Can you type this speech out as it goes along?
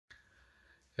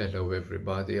Hello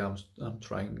everybody. I'm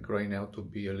trying right now to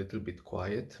be a little bit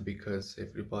quiet because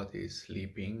everybody is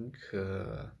sleeping.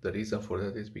 The reason for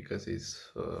that is because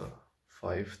it's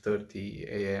 5:30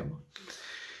 a.m.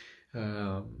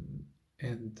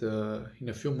 And in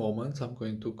a few moments I'm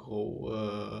going to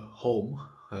go home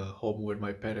where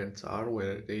my parents are,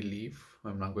 where they live.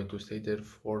 I'm not going to stay there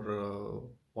for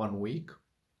 1 week,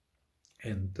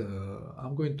 and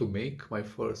I'm going to make my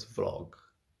first vlog.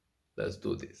 Let's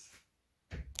do this.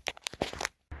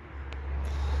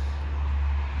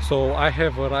 So I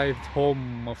have arrived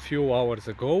home a few hours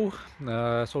ago,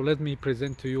 so let me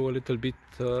present to you a little bit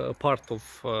a part of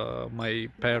my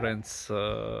parents'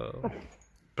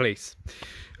 place.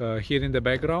 Here in the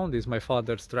background is my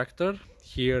father's tractor.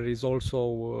 Here is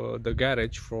also the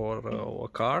garage for a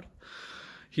car.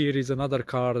 Here is another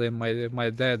car and my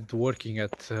dad working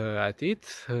at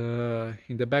it.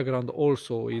 In the background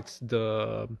also it's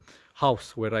the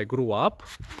house where I grew up.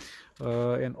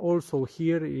 And also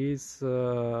here is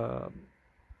the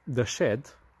shed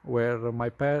where my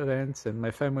parents and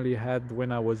my family had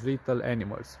when I was little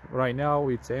animals. Right now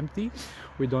it's empty,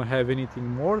 we don't have anything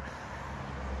more.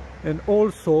 And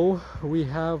also we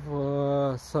have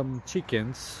some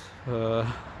chickens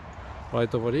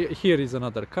right over here. Here is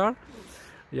another car.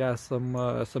 Yeah,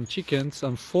 some chickens.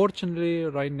 Unfortunately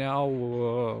right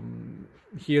now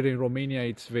here in Romania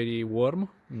it's very warm.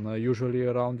 Usually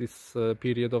around this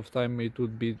period of time it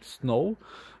would be snow,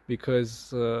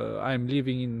 because I'm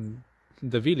living in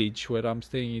the village where I'm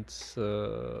staying. It's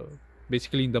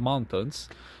basically in the mountains,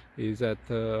 is at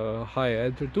high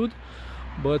altitude.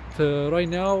 But right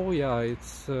now, yeah,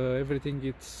 it's everything,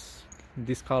 it's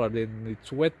discolored and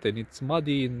it's wet and it's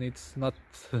muddy and it's not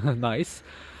nice.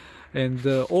 And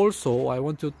also I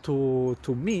wanted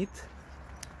to meet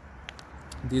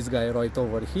this guy right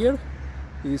over here.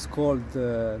 He's called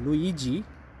Luigi.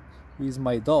 He's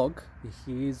my dog.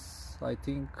 He's, I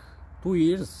think, 2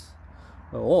 years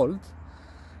old,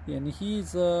 and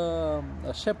he's a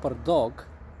shepherd dog.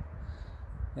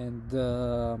 And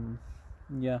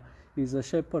yeah, he's a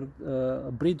shepherd,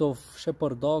 a breed of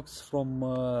shepherd dogs from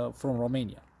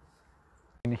Romania.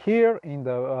 And here in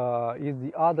the is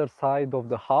the other side of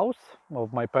the house,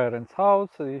 of my parents' house.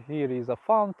 Here is a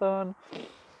fountain.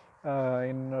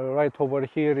 And right over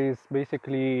here is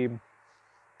basically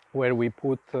where we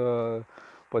put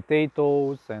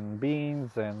potatoes and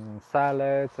beans and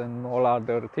salads and all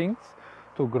other things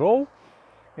to grow.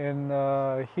 And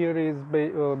here is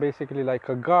basically like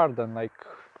a garden, like,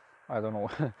 I don't know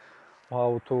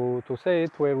how to say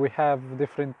it, where we have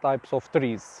different types of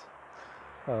trees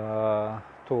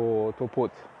to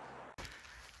put.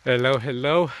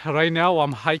 Hello. Right now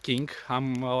I'm hiking.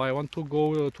 I want to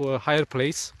go to a higher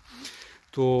place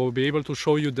to be able to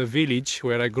show you the village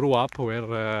where I grew up,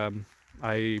 where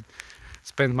I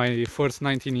spent my first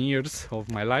 19 years of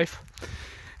my life.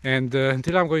 And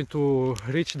until I'm going to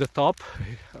reach the top,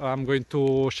 I'm going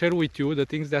to share with you the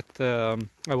things that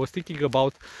I was thinking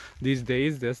about these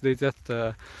days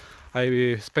that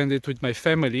I spend it with my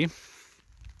family.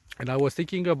 And I was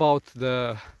thinking about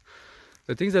the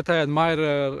things that I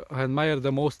admire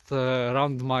the most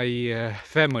around my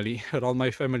family, around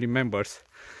my family members.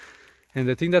 And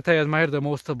the thing that I admire the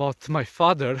most about my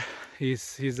father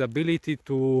is his ability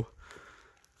to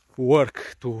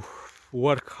work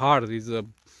hard. He's a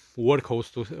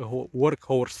workhorse,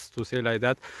 to say like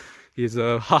that. He's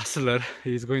a hustler.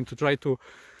 He's going to try to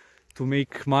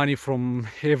make money from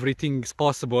everything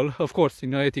possible, of course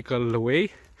in an ethical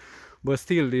way. But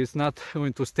still, he's not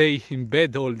going to stay in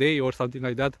bed all day or something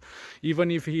like that. Even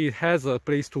if he has a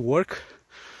place to work,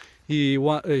 he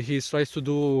tries to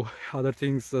do other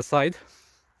things aside.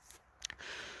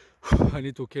 I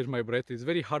need to catch my breath. It's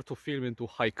very hard to film and to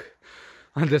hike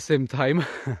at the same time.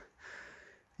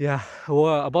 Yeah,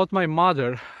 well, about my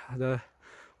mother,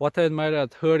 what I admire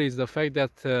at her is the fact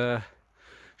that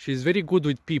she's very good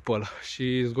with people.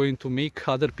 She is going to make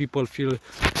other people feel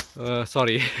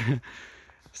sorry.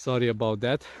 Sorry about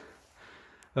that.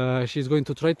 She's going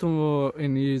to try to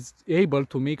and is able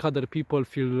to make other people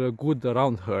feel good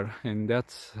around her, and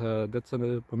that's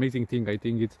an amazing thing. I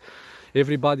think it's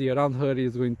everybody around her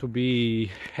is going to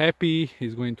be happy,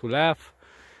 is going to laugh,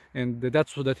 and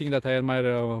that's the thing that I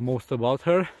admire most about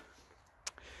her.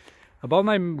 About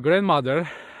my grandmother,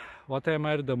 what I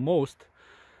admire the most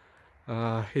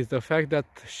is the fact that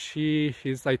she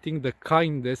is, I think, the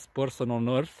kindest person on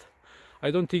earth. I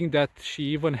don't think that she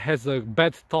even has a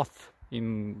bad thought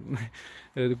in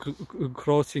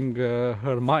crossing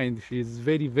her mind. She is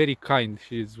very, very kind.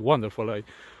 She is wonderful.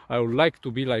 I would like to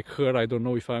be like her. I don't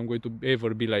know if I'm going to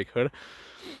ever be like her.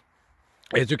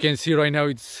 As you can see right now,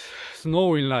 it's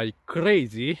snowing like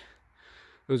crazy. It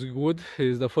was good.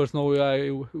 It's the first snow.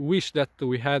 I wish that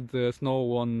we had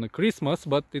snow on Christmas,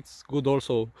 but it's good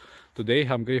also today.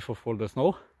 I'm grateful for the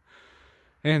snow.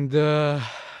 And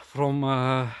from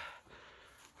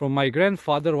my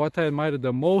grandfather, what I admire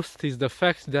the most is the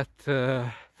fact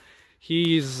that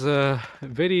he is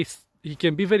he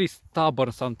can be very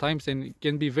stubborn sometimes, and he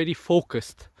can be very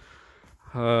focused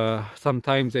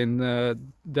sometimes, and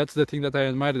that's the thing that I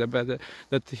admire about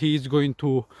that he is going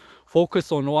to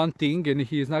focus on one thing, and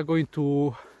he is not going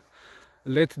to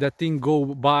let that thing go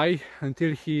by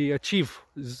until he achieves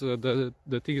the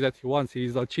things that he wants. He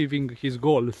is achieving his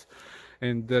goals,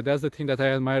 and that's the thing that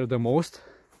I admire the most.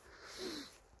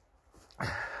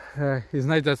 It's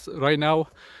nice that right now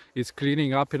it's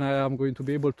cleaning up, and I'm going to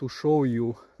be able to show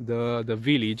you the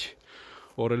village,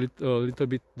 or a little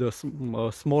bit the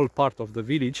small part of the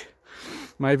village.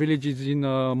 My village is in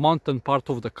a mountain part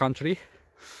of the country.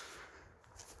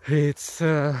 It's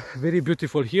very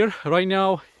beautiful here. Right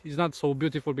now it's not so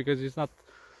beautiful because it's not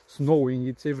snowing,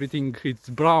 it's everything, it's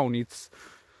brown, it's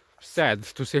sad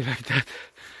to say like that.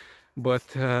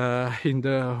 But in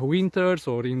the winters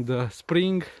or in the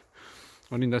spring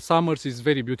or in the summers, it's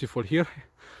very beautiful here.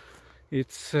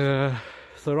 It's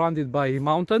surrounded by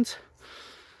mountains,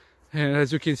 and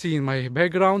as you can see in my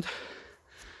background.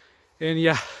 And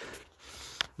yeah,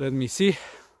 let me see,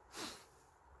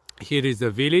 here is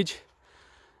the village.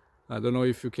 I don't know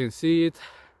if you can see it.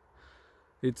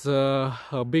 It's a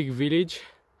big village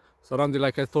surrounded,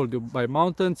 like I told you, by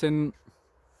mountains, and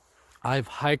I've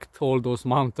hiked all those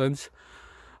mountains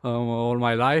all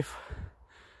my life.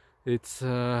 It's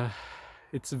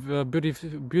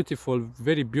beautiful,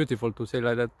 very beautiful to say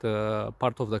like that,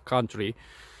 part of the country.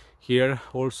 Here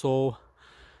also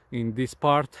in this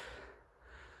part,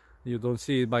 you don't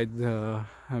see it by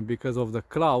because of the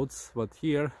clouds, but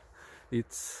here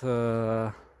it's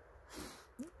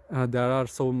there are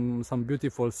some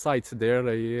beautiful sites there.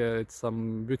 It's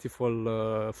some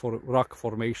beautiful rock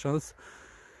formations,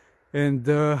 and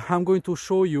I'm going to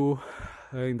show you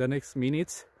in the next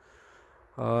minutes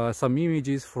some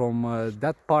images from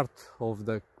that part of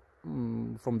the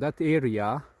from that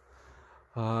area,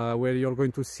 where you're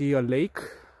going to see a lake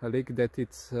that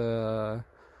it's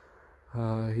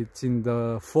in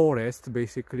the forest.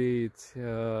 Basically, it's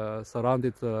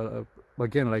surrounded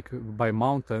again like by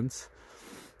mountains.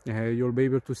 You'll be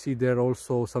able to see there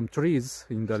also some trees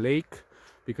in the lake,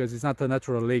 because it's not a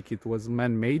natural lake, it was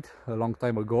man-made a long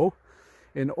time ago.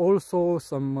 And also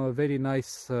some very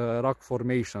nice rock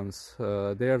formations.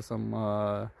 There are some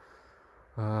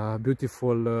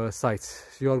beautiful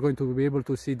sites. You are going to be able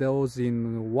to see those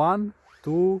in 1,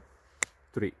 2,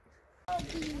 3.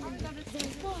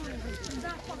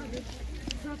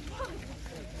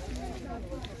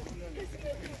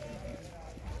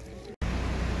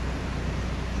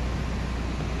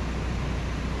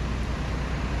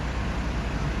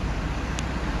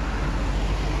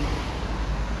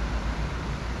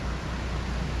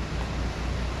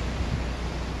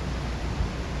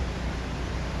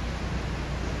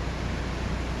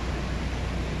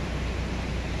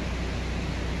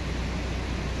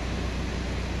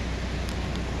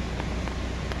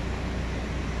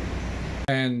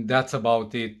 And that's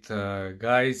about it,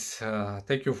 guys.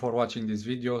 Thank you for watching these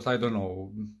videos. I don't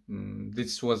know,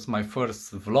 this was my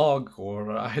first vlog,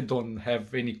 or I don't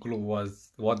have any clue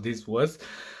what this was.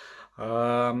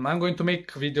 I'm going to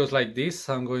make videos like this.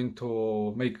 I'm going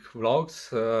to make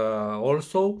vlogs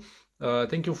also.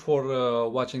 Thank you for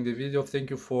watching the video. Thank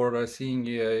you for seeing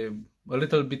a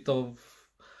little bit of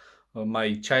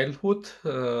my childhood,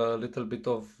 a little bit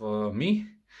of me,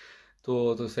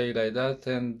 to say like that.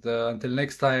 And until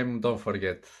next time, don't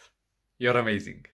forget, you're amazing.